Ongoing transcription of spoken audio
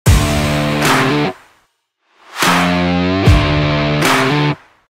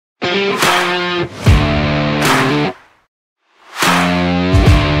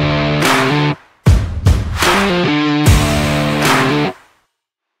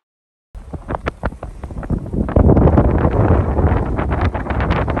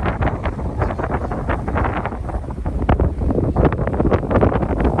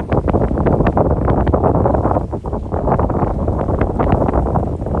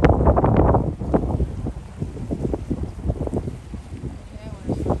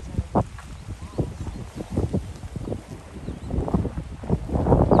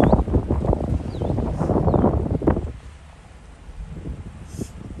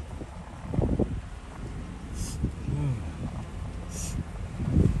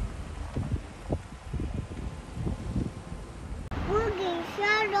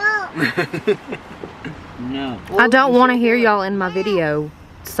No. I don't want to hear y'all in my video.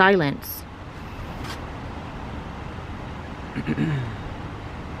 Silence.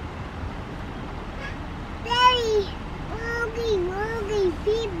 Daddy, Woogie,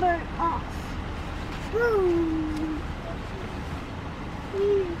 fever off.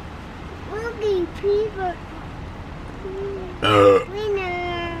 Woogie, fever off.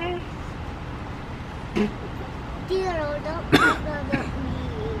 Winner. Zero, don't talk about me.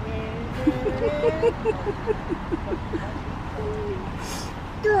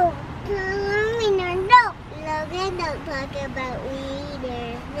 Don't talk about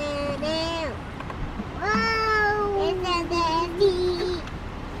weeders. Wow. It's a daddy.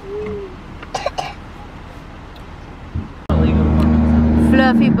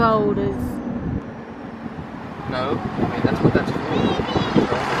 Fluffy boulders. No, I mean that's what that's for.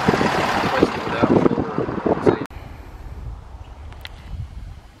 Waste it out.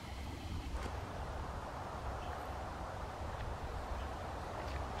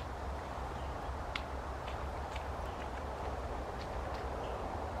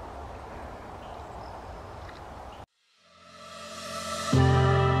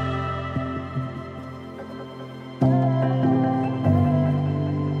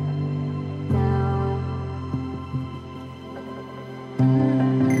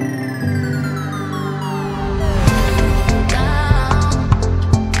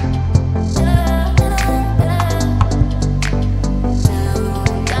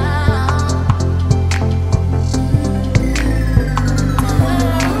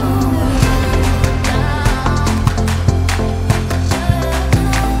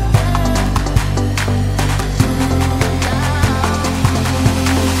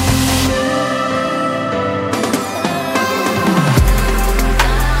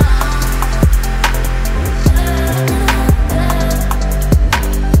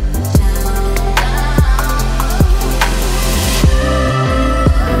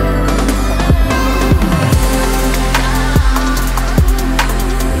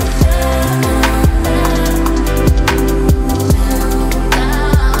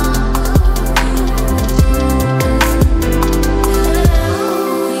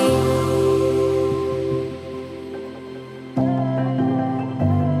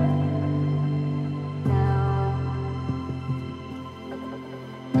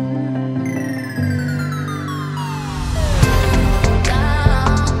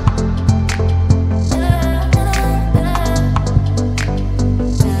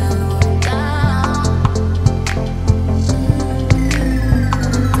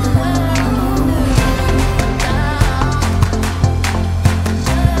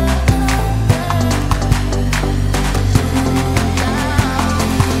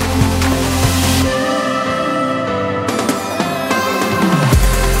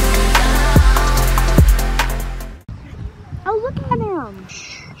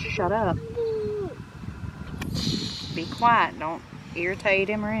 Shut up. Be quiet. Don't irritate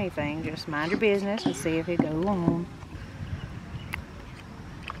him or anything. Just mind your business and see if he'll go on.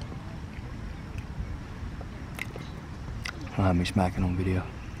 Don't have me smacking on video.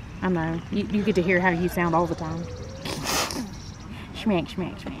 I know. You get to hear how you sound all the time. Schmank,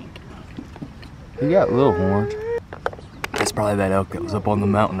 schmank, schmank. He got little horns. That's probably that elk that was up on the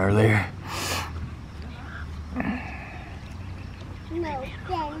mountain earlier.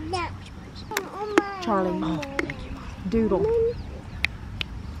 Charlie. Doodle.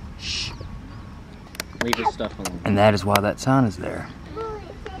 Shh. Leave his stuff alone. And that is why that sign is there.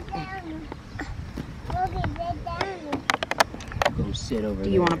 Go sit over there.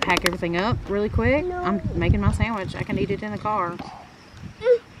 Do you want to pack everything up really quick? No. I'm making my sandwich. I can eat it in the car.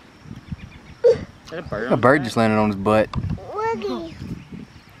 Is that a bird? A bird just landed on his butt. Woogie.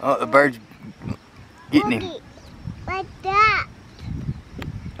 Oh, the bird's getting him. Like that.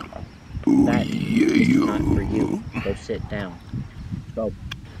 That is not for you. Go sit down. Go.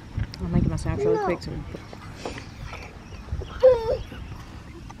 I'm making my sandwich really quick. So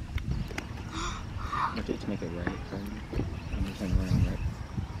Let's make it right. I'm just gonna run right.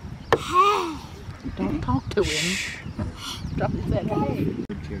 don't talk to him. Drop his head. Hey.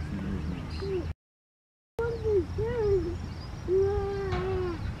 Good cheer from the movements.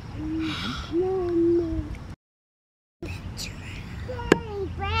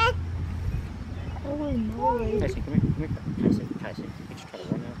 Tyson, come here. Tyson, you just try to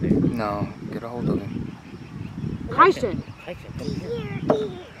run out there. No, get a hold of him. Tyson. Tyson, come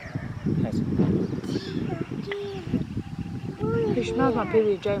here. Tyson. He smells my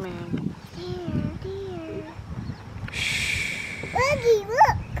PB&J, man. Shh. Woogie,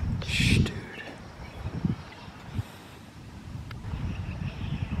 look. Shh, dude.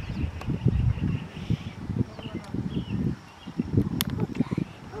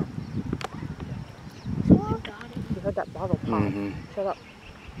 heard that bottle pop. Mm-hmm. Shut up.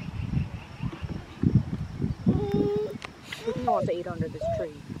 He wants to eat under this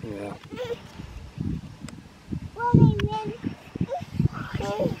tree. Yeah.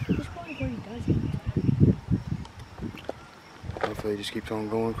 He's probably where he does it. Hopefully he just keeps on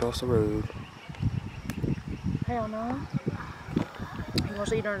going across the road. Hell no. He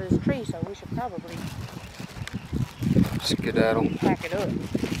wants to eat under this tree, so we should probably Skedaddle. pack it up.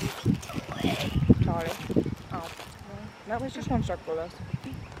 Charlie. Oh. No, it's just one circle with us.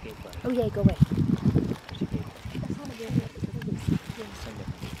 Oh yeah, go away.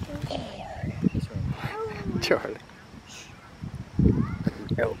 Charlie.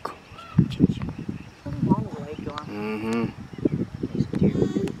 Elk. Mm-hmm.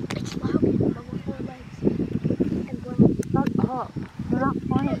 It's loud. Shut up. You're not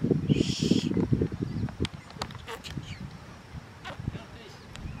funny.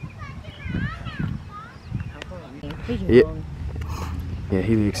 Yeah,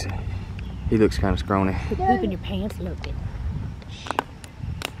 he looks kind of scrawny. Quit pooping your pants, Logan.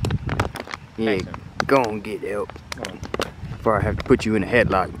 Yeah, go on, get elk. Before I have to put you in a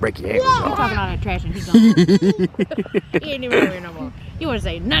headlock and break your ankles He's off. talking all that trash and he's gone. He ain't even over here no more. You wouldn't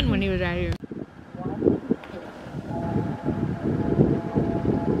say nothing when he was out here.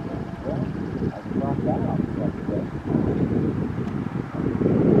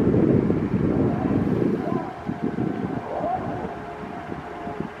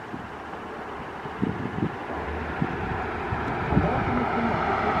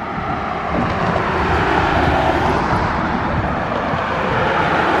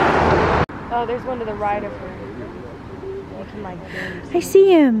 Oh, there's one to the right of her. I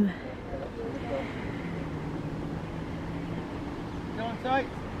see him. That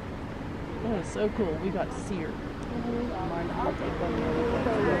was so cool. We got to see her.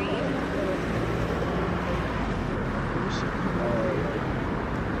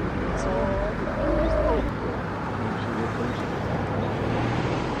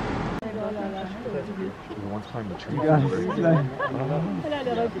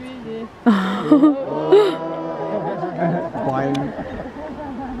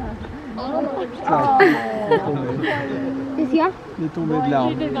 Qu'est-ce qu'il y a? Il est tombé de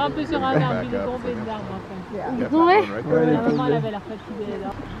l'arbre. Il était grimpé sur un arbre, il est tombé de l'arbre en fait. Il est tombé? Ouais, il est La maman elle tombé. avait l'air fatiguée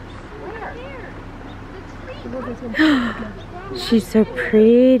là. She's so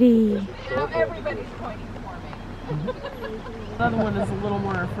pretty. The other one is a little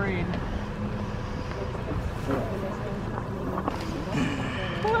more afraid.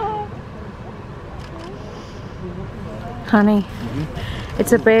 Honey,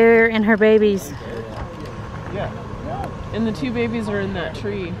 it's a bear and her babies. And the two babies are in that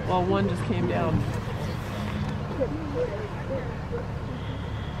tree while one just came down.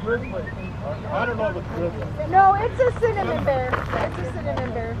 No, it's a cinnamon bear. It's a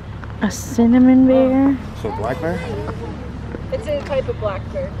cinnamon bear. A cinnamon bear? So black bear? It's a type of black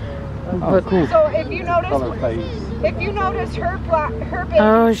bear. Oh, cool. So if you notice her baby.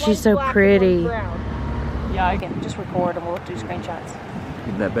 Oh, she's so pretty. Yeah, I Again, just record and we'll do screenshots.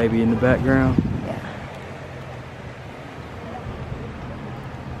 Get that baby in the background. Yeah.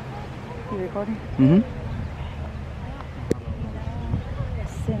 You recording? Mm-hmm.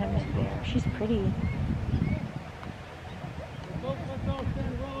 Cinnamon bear. She's pretty.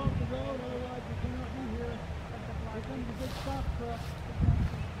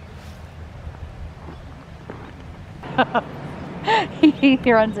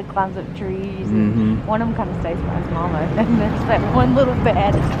 He runs and climbs up trees. And one of them kind of stays by his mama. And there's that one little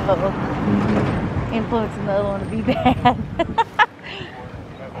bad little influencing the other one to be bad.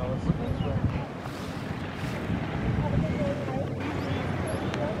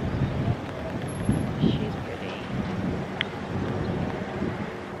 She's pretty.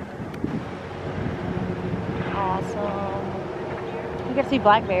 Awesome. You can see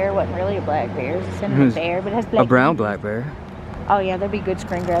black bear. It wasn't really a black bear. It's a cinnamon bear, but it has black. A brown black bear. Oh yeah, there'd be good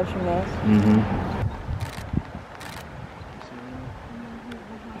screen grabs from this. Mm-hmm.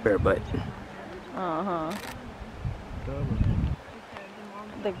 Bear butt. Uh-huh.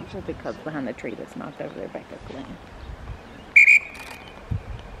 There's a big cubs behind the tree that's knocked over there back up the lane.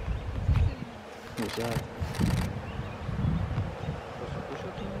 What's that?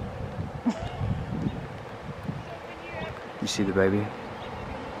 You see the baby?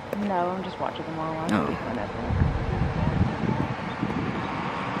 No, I'm just watching them all. Oh.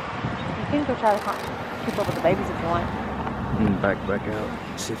 You can go try to keep up with the babies if you want. Back out.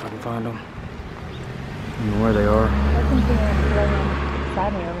 See if I can find them. I don't know where they are. I think they're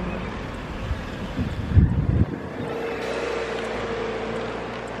beside me over here.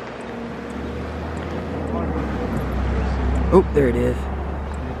 Oh, there it is.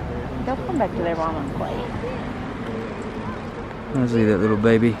 They'll come back to their mama and play. I see that little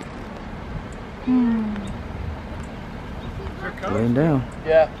baby. Laying down.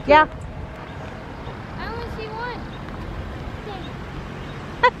 Yeah. I only see one.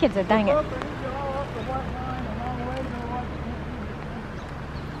 That kid's a dang it.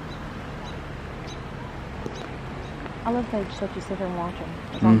 I love they just let you sit there and watch them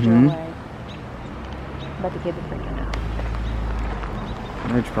as long as you're away. But the kids are freaking out.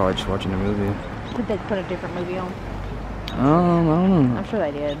 They're probably just watching a movie. Did they put a different movie on? I don't know. I'm sure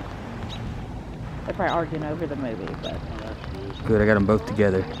they did. They're probably arguing over the movie, but. Good, I got them both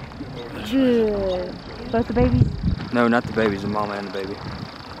together. Good. Both the babies? No, not the babies, the mama and the baby.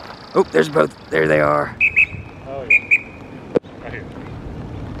 Oh, there's both. There they are. Oh, yeah. Right here.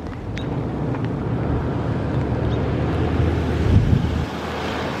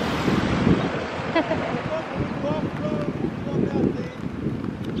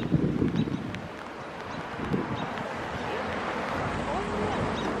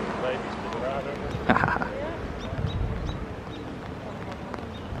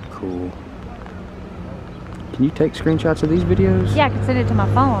 Cool. Can you take screenshots of these videos? Yeah, I could send it to my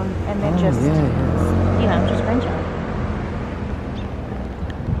phone and then just, yeah. you know, just screenshot.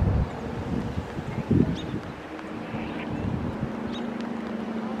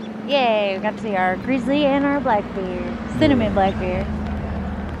 Yay, we got to see our grizzly and our black bear. Cinnamon black bear.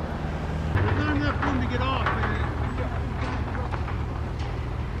 There's not enough room to get off, man.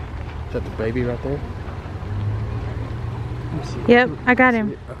 Is that the baby right there? Yep, I got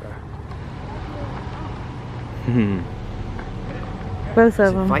him. Okay. Both of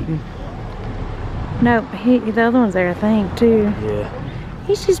Is he them. fighting? No, the other one's there, I think, too. Yeah.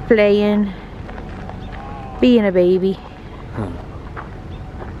 He's just playing. Being a baby. Huh.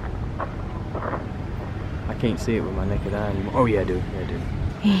 I can't see it with my naked eye anymore. Oh yeah, I do. Yeah, I do.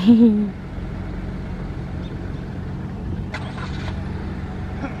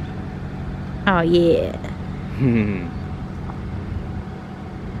 Oh, yeah.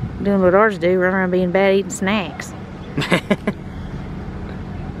 Doing what ours do, run around being bad eating snacks.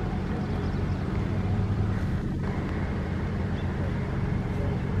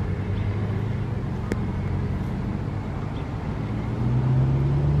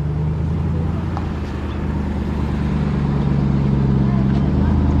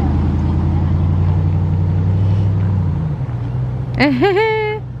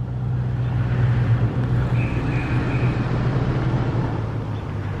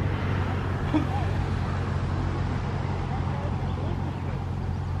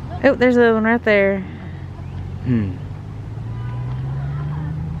 Oh, there's another one right there.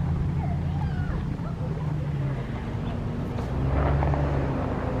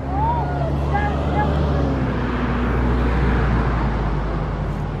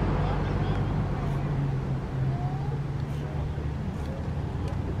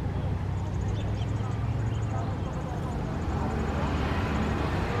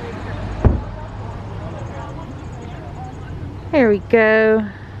 There we go.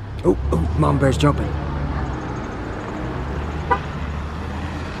 Oh, mom bear's jumping. I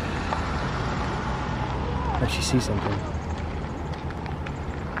actually see something.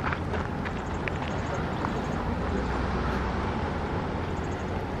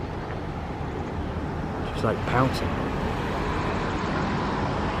 She's like pouncing.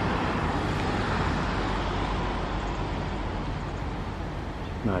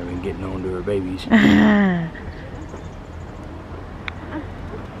 Not even getting on to her babies.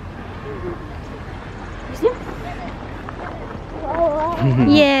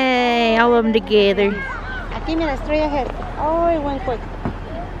 Yay, all of them together. Aquí mira, straight ahead. Oh, it went quick.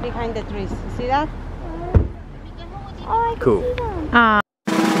 Behind the trees. See that? Cool. Aw.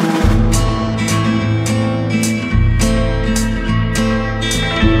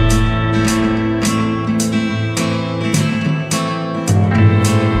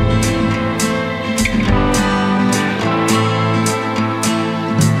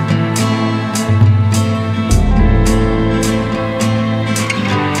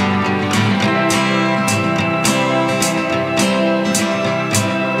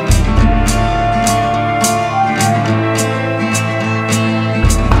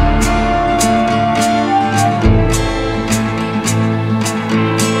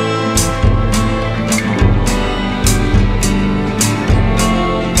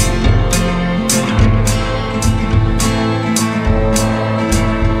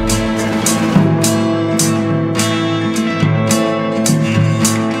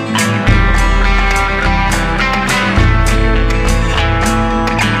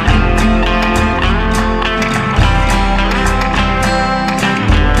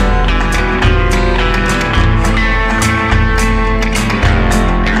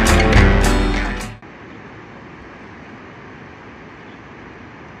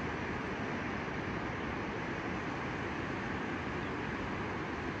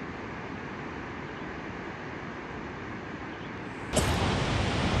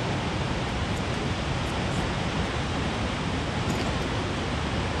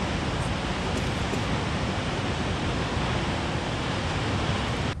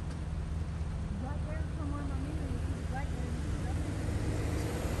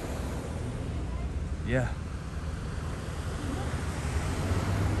 Yeah.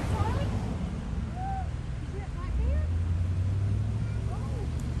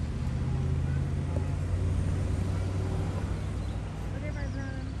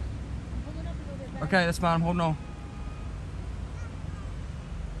 Okay, that's fine. I'm holding on.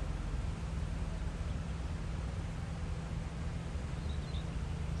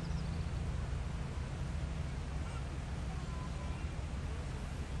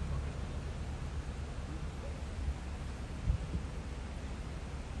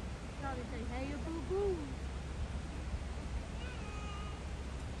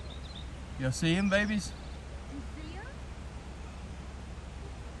 Y'all see him, babies? You see her?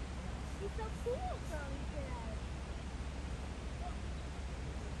 She's so cool, Charlie said.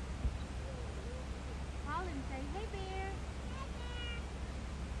 Call him and say, hey, bear.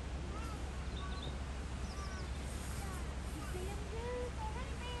 You see him too? Say,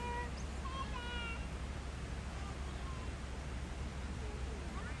 hey, bear.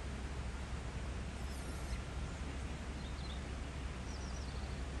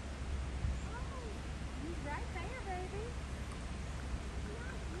 He's right there, baby.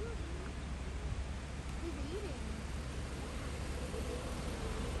 He's eating.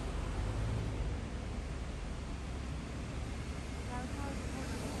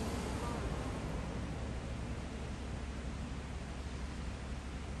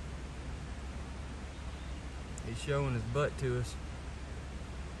 He's showing his butt to us.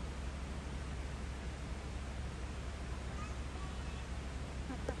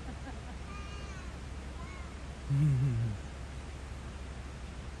 I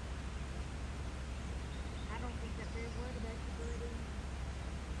don't think that bear would have actually good in.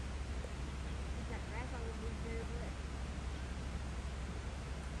 That grass always was very good.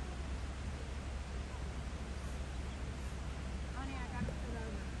 Honey, I got to pull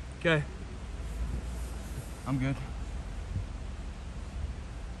over. Okay. I'm good.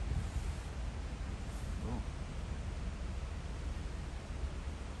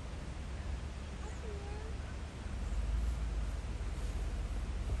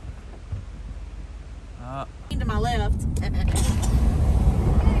 To my left.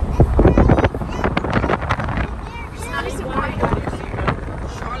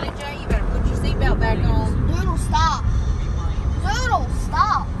 Charlie J, you better put your seatbelt back on. Noodle, stop. Noodle,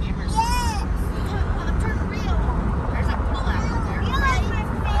 stop. Yes. Turn the wheel on. There's a pull-out there. You like my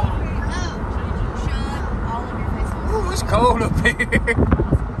favorite. Shut all of your faces. Ooh, it's cold up here.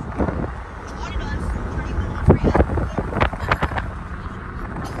 Charlie does. Charlie went on free.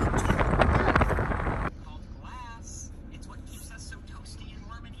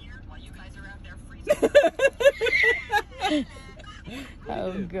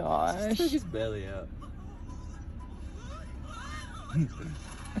 Oh gosh. Took his belly out.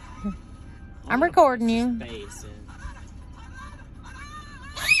 I'm recording you. Face and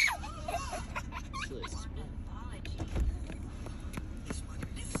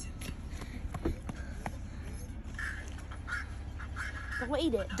Don't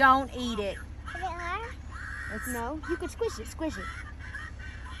eat it. Don't eat it. No, you could squish it. Squish it.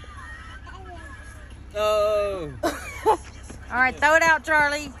 Oh. All right, throw it out,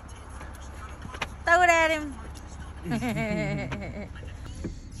 Charlie. Throw it at him.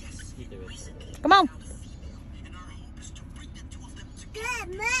 Come on.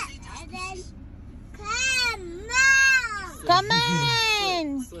 Come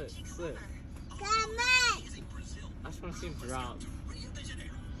on. slip. Come on. I just want to see him drop.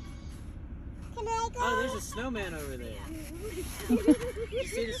 Can I go? Oh, there's a snowman over there. You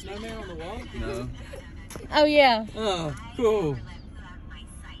see the snowman on the wall? No. Oh yeah. Oh, cool.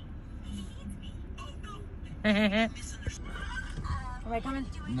 Are they coming?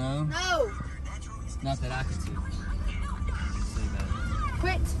 No. No. Not that I can see.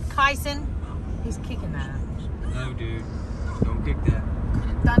 Quit, Kyson. He's kicking that. No, dude. Don't kick that.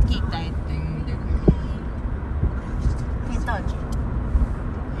 Don't kick that. Ding, ding, ding. Can't touch it.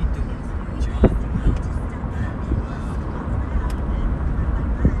 You do it, John.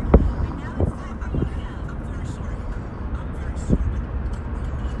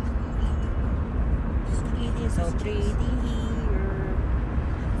 It is so pretty here.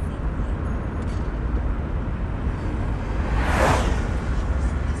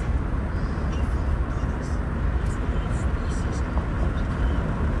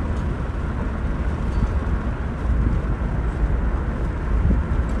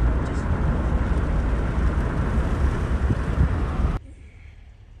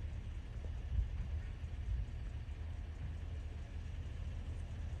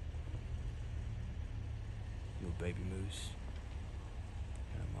 Little baby moose.